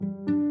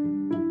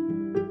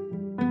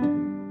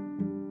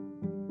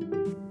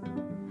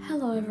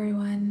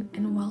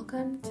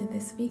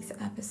this week's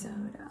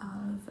episode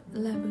of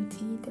La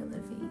Beauté de la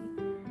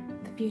Vie,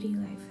 The Beauty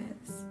Life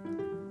Is.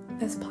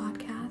 This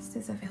podcast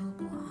is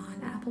available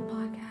on Apple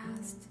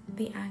Podcast,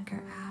 the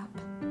Anchor app,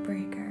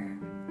 Breaker,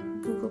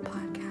 Google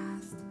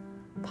Podcast,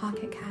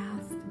 Pocket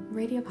Cast,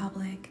 Radio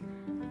Public,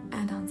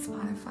 and on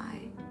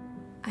Spotify.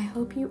 I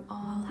hope you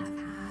all have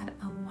had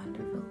a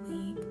wonderful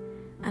week,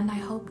 and I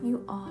hope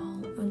you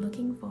all are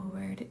looking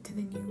forward to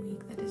the new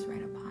week that is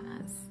right upon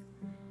us.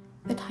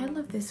 The title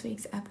of this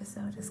week's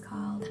episode is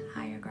called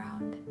Higher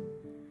Ground,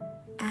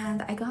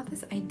 and I got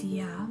this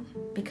idea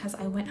because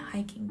I went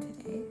hiking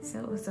today. So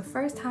it was the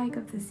first hike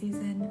of the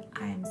season.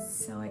 I am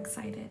so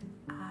excited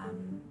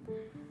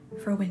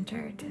for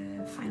winter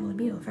to finally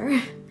be over.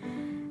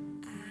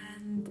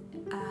 And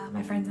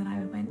my friends and I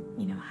went,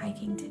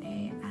 hiking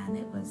today, and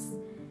it was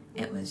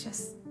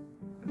just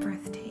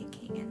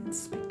breathtaking and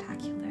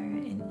spectacular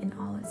in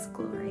all its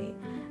glory.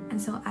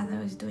 And so as I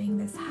was doing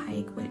this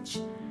hike, which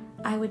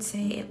I would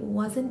say it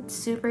wasn't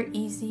super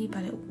easy,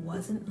 but it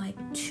wasn't like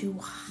too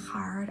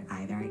hard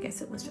either. I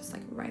guess it was just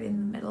like right in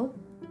the middle.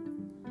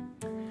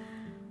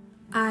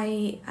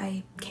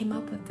 I came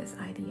up with this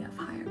idea of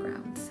higher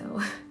ground.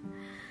 So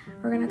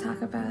we're going to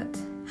talk about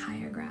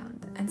higher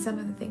ground and some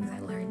of the things I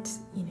learned,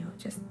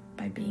 just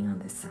by being on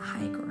this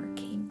hike or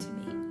came to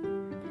me.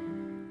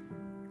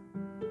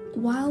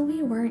 While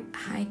we weren't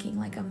hiking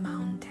like a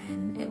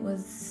mountain,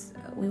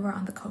 we were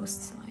on the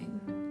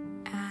coastline.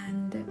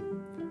 And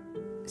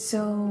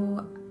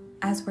so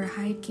as we're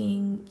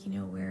hiking,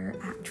 we're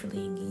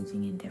actually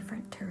engaging in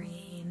different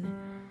terrain.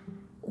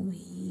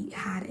 We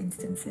had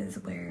instances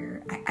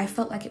where I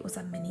felt like it was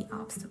a mini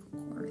obstacle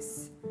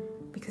course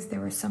because there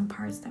were some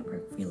parts that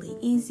were really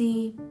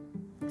easy.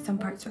 Some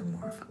parts were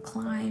more of a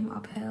climb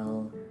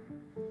uphill.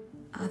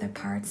 Other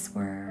parts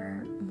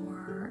were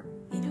more,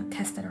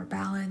 tested our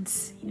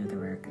balance. There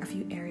were a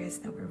few areas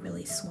that were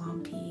really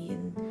swampy,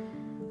 and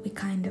we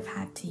kind of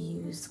had to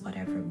use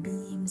whatever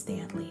beams they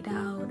had laid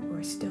out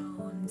or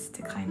stones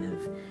to kind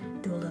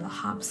of do a little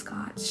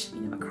hopscotch,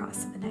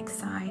 across to the next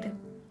side.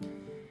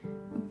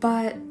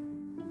 But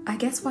I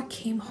guess what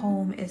came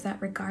home is that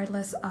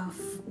regardless of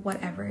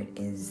whatever it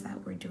is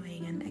that we're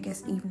doing, and I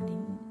guess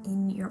even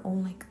in your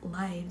own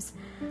lives,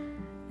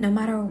 no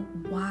matter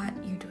what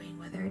you're doing,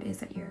 whether it is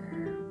that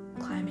you're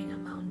climbing a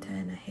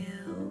mountain, a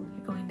hill,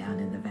 you're going down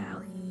in the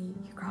valley,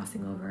 you're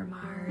crossing over a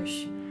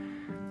marsh,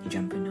 you're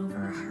jumping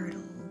over a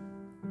hurdle,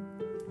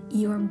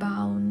 you are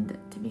bound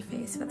to be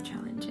faced with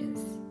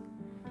challenges.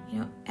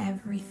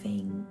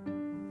 Everything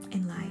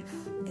in life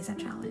is a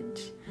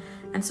challenge.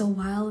 And so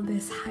while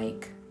this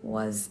hike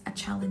was a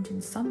challenge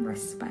in some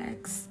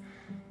respects,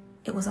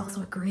 it was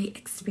also a great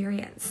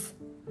experience.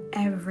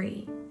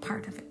 Every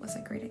part of it was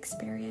a great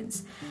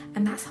experience.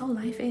 And that's how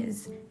life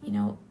is.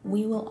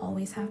 We will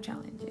always have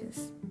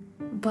challenges.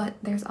 But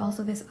there's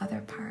also this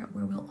other part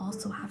where we'll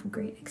also have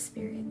great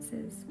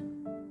experiences.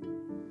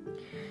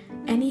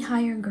 Any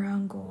higher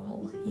ground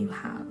goal you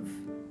have,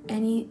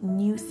 any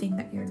new thing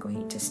that you're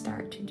going to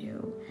start to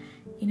do,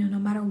 no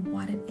matter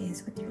what it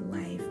is with your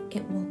life,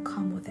 it will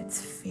come with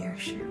its fair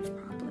share of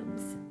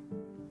problems.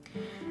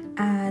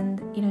 And,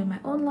 in my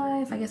own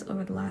life, I guess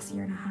over the last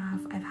year and a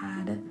half, I've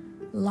had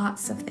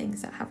lots of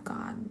things that have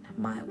gone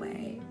my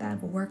way, that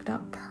have worked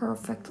out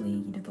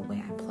perfectly, the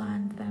way I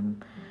planned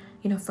them,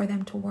 for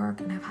them to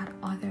work. And I've had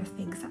other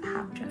things that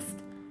have just,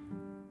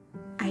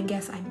 I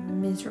guess I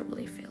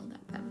miserably failed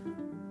at them.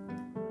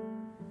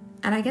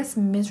 And I guess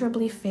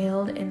miserably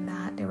failed in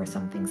that there were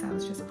some things I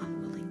was just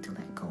unwilling to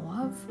let go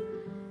of.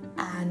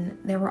 And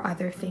there were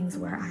other things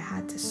where I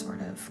had to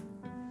sort of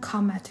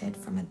come at it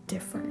from a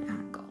different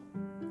angle.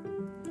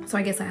 So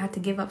I guess I had to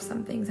give up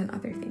some things, and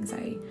other things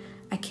I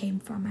came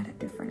from at a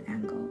different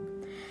angle.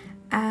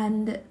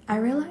 And I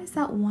realized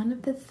that one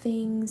of the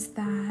things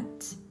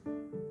that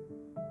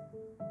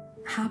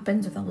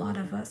happens with a lot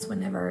of us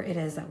whenever it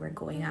is that we're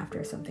going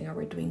after something or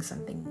we're doing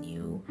something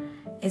new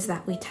is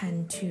that we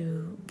tend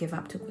to give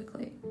up too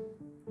quickly.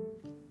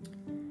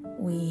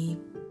 We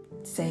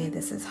say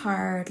this is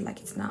hard,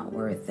 like it's not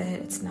worth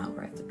it, it's not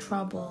worth the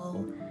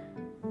trouble,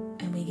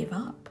 and we give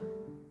up.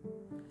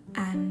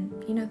 And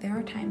there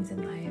are times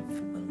in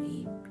life when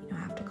we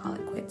have to call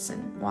it quits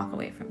and walk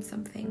away from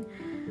something,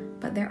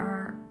 but there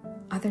are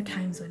other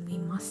times when we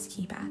must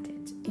keep at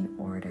it in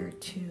order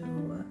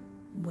to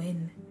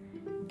win,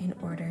 in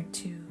order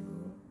to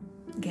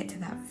get to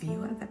that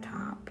view at the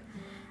top.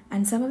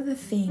 And some of the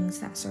things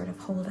that sort of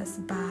hold us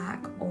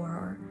back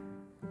or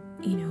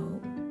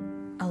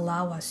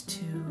allow us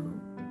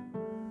to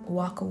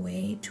walk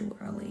away too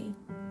early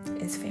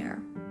is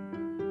fear.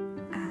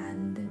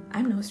 And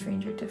I'm no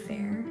stranger to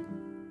fear.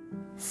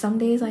 Some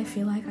days I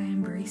feel like I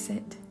embrace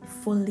it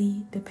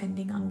fully,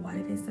 depending on what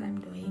it is that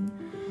I'm doing.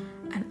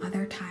 And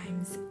other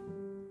times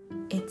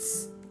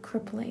it's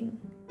crippling.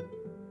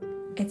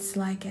 It's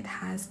like it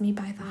has me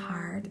by the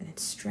heart and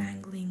it's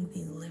strangling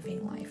the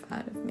living life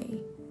out of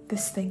me.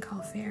 This thing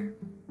called fear.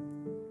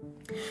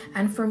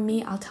 And for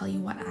me, I'll tell you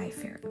what I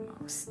fear the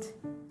most.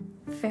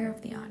 Fear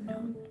of the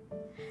unknown.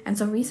 And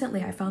so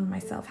recently I found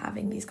myself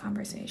having these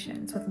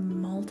conversations with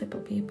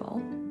multiple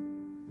people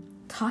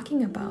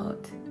talking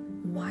about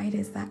why it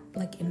is that,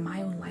 like, in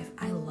my own life,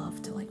 I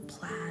love to like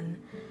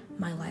plan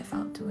my life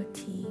out to a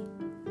T,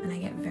 and I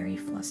get very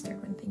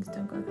flustered when things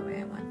don't go the way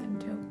I want them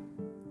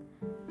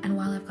to. And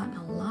while I've gotten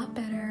a lot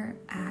better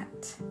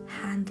at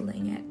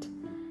handling it,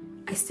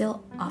 I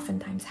still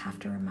oftentimes have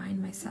to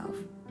remind myself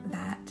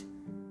that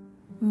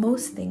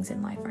most things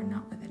in life are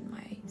not within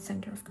my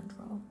center of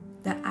control,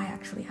 that I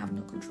actually have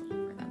no control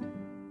over them.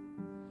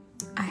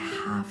 I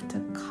have to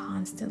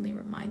constantly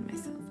remind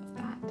myself of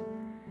that.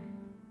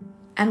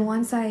 And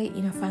once I,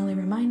 finally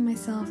remind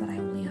myself that I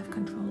only have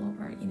control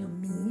over,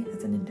 me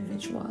as an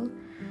individual,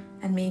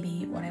 and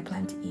maybe what I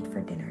plan to eat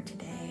for dinner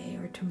today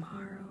or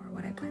tomorrow, or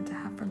what I plan to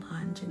have for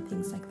lunch and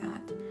things like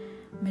that,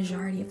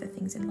 majority of the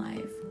things in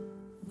life,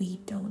 we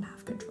don't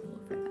have control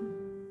over them.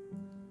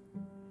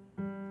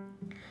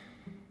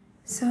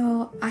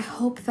 So I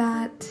hope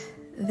that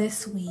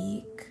this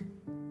week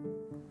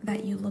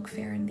that you look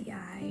fair in the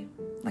eye,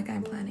 like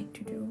I'm planning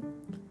to do,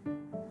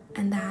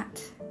 and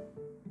that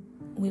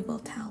we will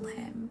tell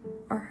him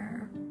or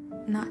her,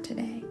 not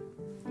today.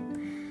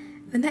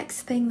 The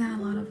next thing that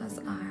a lot of us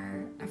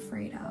are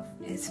afraid of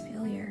is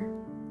failure.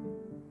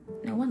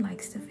 No one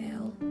likes to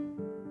fail,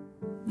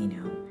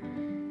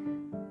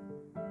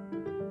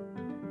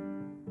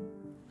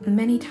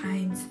 Many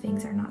times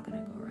things are not going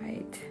to go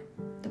right.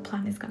 The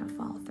plan is going to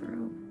fall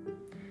through.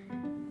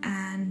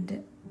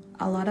 And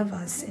a lot of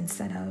us,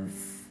 instead of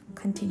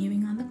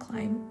continuing on the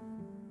climb,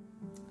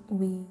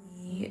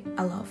 we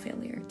allow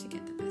failure to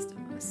get the best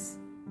of us.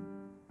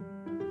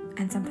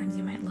 And sometimes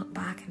you might look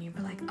back and you'll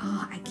be like,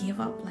 oh, I gave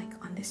up like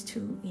on this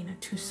too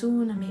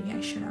soon, and maybe I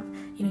should have,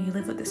 you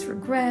live with this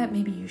regret.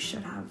 Maybe you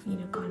should have,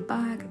 gone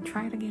back and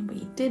tried again, but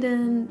you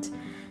didn't.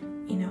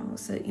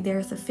 So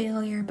there's a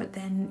failure, but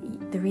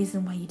then the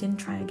reason why you didn't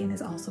try again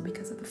is also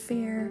because of the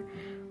fear,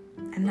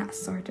 and that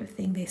sort of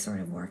thing. They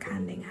sort of work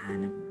hand in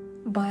hand.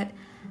 But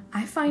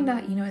I find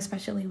that,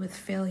 especially with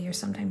failure,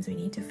 sometimes we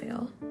need to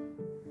fail.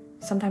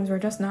 Sometimes we're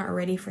just not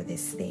ready for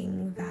this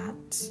thing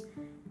that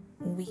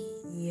we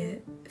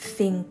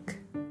think,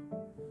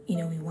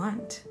 we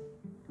want,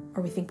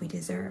 or we think we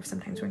deserve.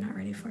 Sometimes we're not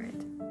ready for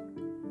it.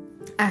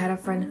 I had a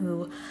friend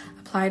who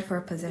applied for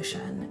a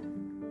position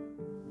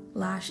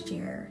last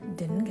year,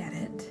 didn't get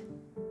it,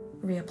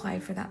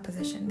 reapplied for that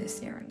position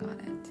this year and got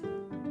it.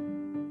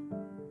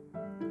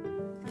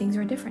 Things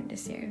were different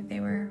this year. They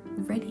were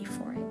ready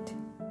for it.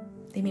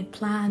 They made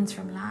plans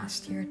from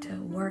last year to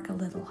work a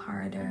little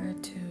harder,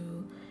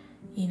 to,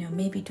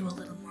 maybe do a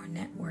little more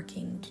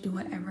networking, to do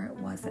whatever it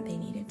was that they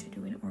needed to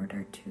do in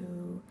order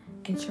to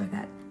ensure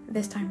that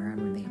this time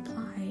around when they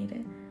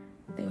applied,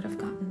 they would have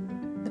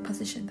gotten the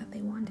position that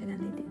they wanted, and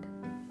they did.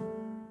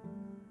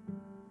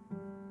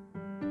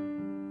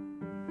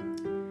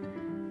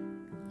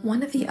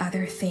 One of the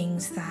other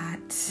things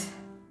that,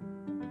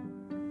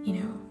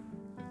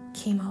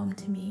 came home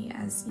to me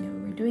as,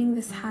 we're doing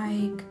this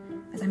hike,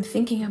 as I'm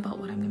thinking about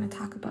what I'm going to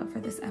talk about for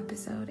this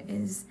episode,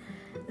 is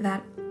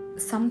that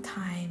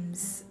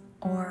sometimes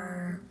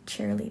our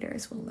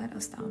cheerleaders will let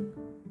us down.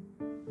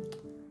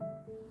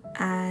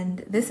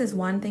 And this is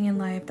one thing in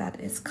life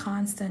that is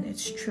constant.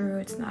 It's true.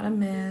 It's not a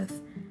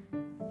myth.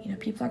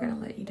 People are going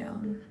to let you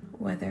down,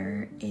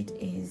 whether it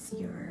is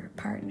your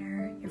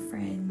partner, your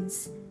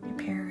friends, your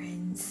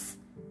parents,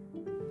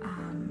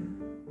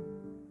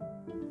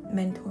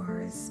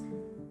 mentors.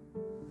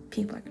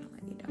 People are going to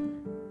let you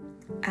down.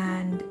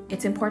 And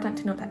it's important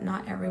to note that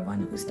not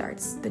everyone who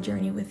starts the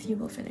journey with you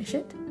will finish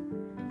it,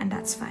 and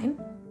that's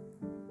fine.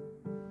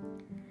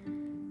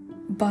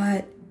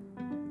 But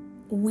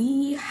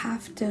we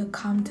have to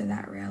come to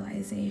that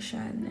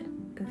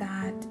realization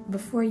that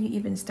before you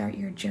even start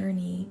your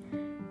journey,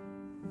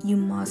 you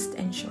must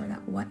ensure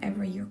that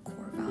whatever your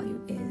core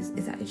value is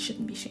that it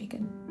shouldn't be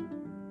shaken.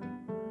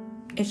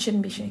 It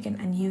shouldn't be shaken,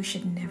 and you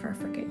should never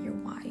forget your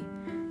why.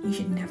 You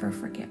should never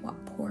forget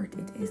what port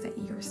it is that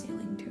you're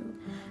sailing to.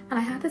 And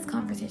I had this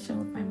conversation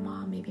with my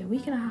mom maybe a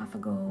week and a half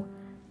ago,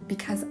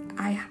 because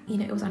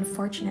it was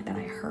unfortunate that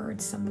I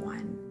heard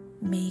someone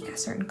make a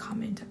certain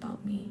comment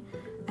about me,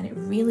 and it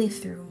really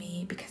threw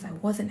me because I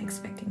wasn't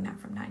expecting that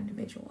from that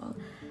individual.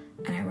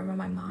 And I remember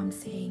my mom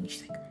saying,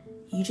 she's like,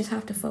 you just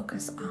have to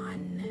focus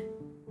on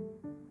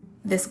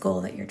this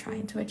goal that you're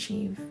trying to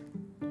achieve.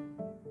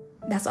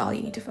 That's all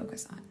you need to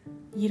focus on.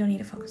 You don't need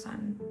to focus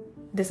on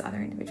this other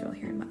individual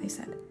here and what they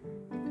said.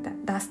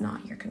 That's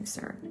not your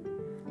concern.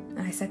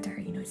 And I said to her,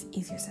 it's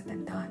easier said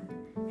than done.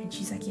 And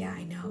she's like, yeah,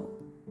 I know.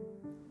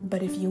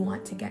 But if you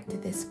want to get to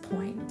this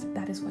point,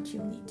 that is what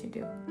you'll need to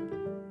do.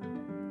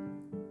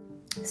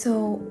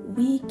 So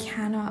we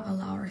cannot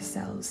allow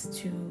ourselves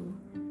to,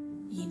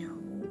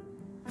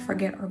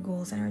 forget our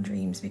goals and our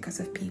dreams because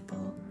of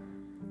people,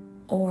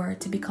 or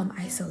to become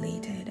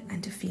isolated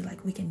and to feel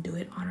like we can do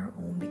it on our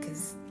own,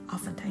 because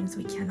oftentimes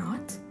we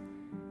cannot.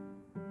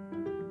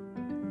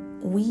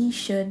 We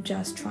should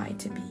just try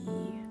to be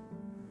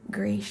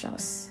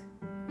gracious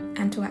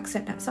and to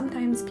accept that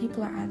sometimes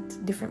people are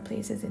at different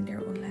places in their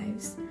own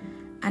lives,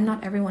 and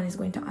not everyone is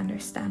going to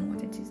understand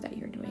what it is that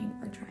you're doing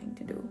or trying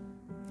to do.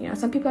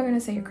 Some people are going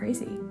to say you're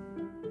crazy.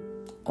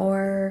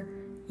 or,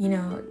 you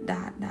know,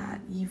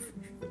 that you've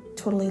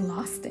totally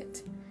lost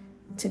it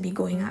to be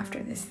going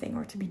after this thing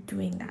or to be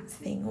doing that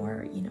thing,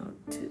 or, you know,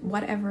 to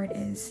whatever it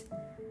is.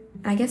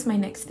 And I guess my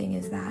next thing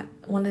is that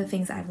one of the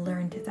things I've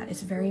learned is that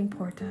it's very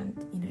important,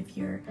 you know, if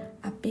you're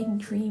a big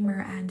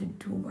dreamer and a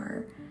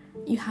doer,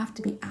 you have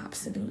to be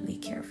absolutely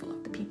careful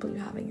of the people you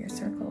have in your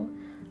circle,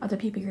 of the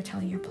people you're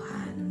telling your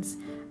plans,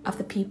 of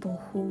the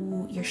people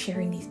who you're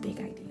sharing these big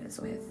ideas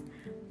with.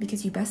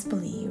 Because you best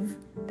believe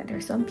that there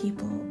are some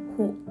people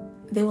who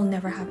they will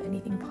never have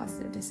anything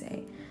positive to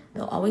say.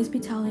 They'll always be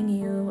telling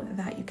you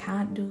that you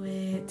can't do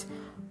it,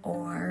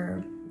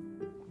 or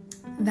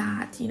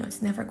that, you know,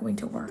 it's never going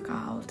to work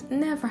out.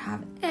 Never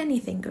have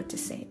anything good to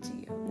say to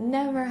you.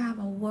 Never have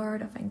a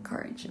word of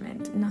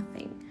encouragement.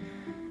 Nothing.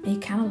 And you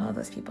can't allow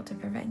those people to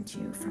prevent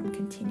you from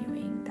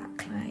continuing that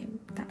climb,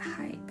 that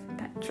hike,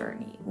 that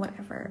journey,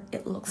 whatever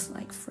it looks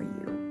like for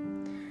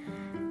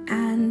you.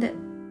 And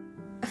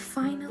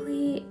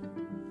finally,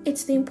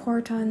 it's the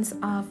importance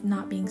of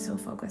not being so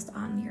focused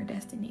on your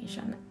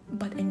destination,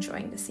 but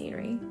enjoying the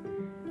scenery.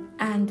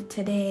 And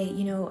today,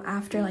 you know,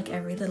 after like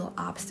every little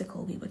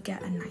obstacle, we would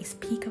get a nice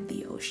peek of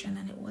the ocean,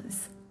 and it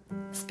was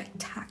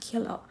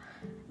spectacular.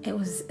 It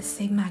was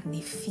c'est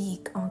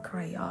magnifique,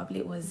 incroyable.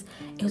 It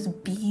was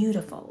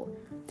beautiful,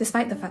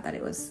 despite the fact that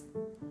it was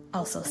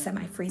also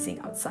semi-freezing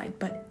outside,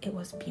 but it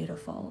was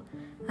beautiful.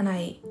 And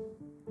I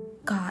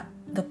got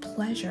the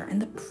pleasure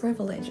and the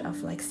privilege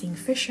of like seeing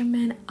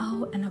fishermen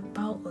out and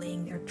about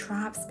laying their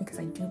traps, because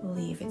I do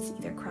believe it's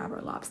either crab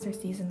or lobster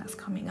season that's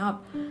coming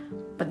up.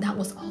 But that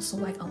was also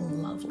like a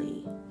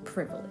lovely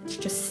privilege,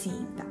 just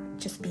seeing that,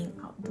 just being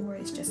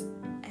outdoors, just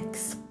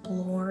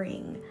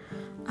exploring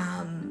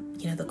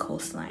you know, the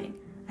coastline.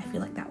 I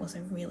feel like that was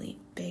a really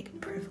big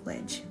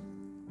privilege.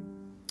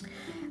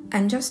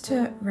 And just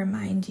to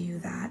remind you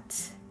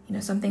that, you know,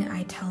 something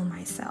I tell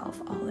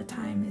myself all the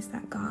time is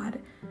that God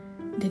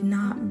did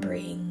not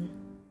bring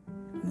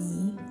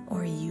me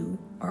or you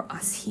or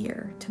us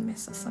here to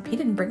mess us up. He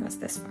didn't bring us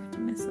this far to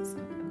mess us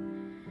up.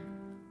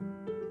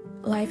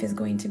 Life is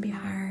going to be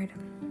hard.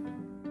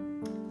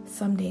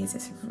 Some days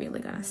it's really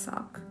gonna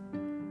suck.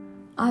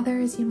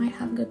 Others, you might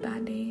have good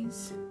bad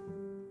days.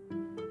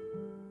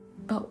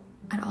 But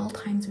at all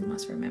times we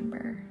must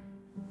remember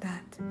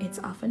that it's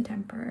often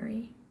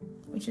temporary,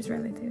 which is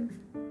relative,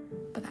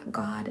 but that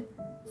God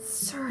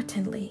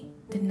certainly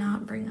did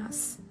not bring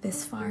us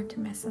this far to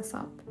mess us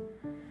up,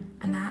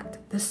 and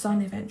that the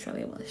sun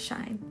eventually will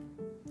shine.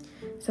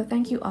 So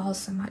thank you all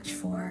so much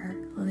for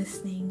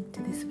listening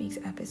to this week's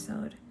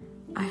episode.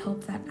 I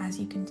hope that as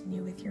you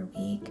continue with your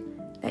week,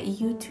 that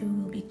you too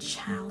will be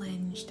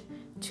challenged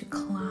to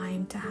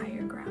climb to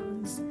higher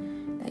grounds,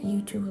 that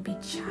you too will be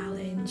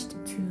challenged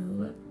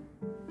to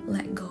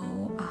let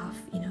go of,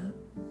 you know,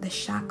 the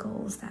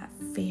shackles that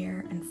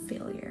fear and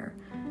failure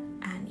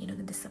and, you know,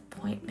 the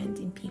disappointment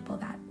in people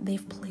that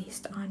they've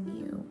placed on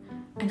you,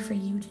 and for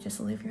you to just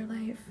live your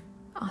life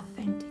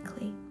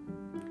authentically.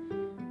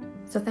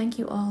 So thank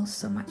you all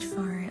so much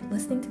for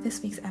listening to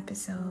this week's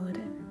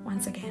episode.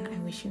 Once again, I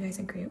wish you guys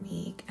a great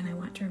week, and I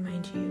want to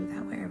remind you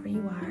that wherever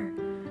you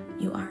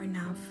are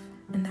enough,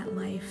 and that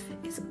life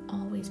is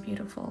always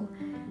beautiful,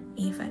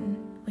 even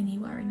when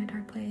you are in a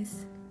dark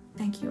place.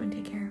 Thank you and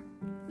take care.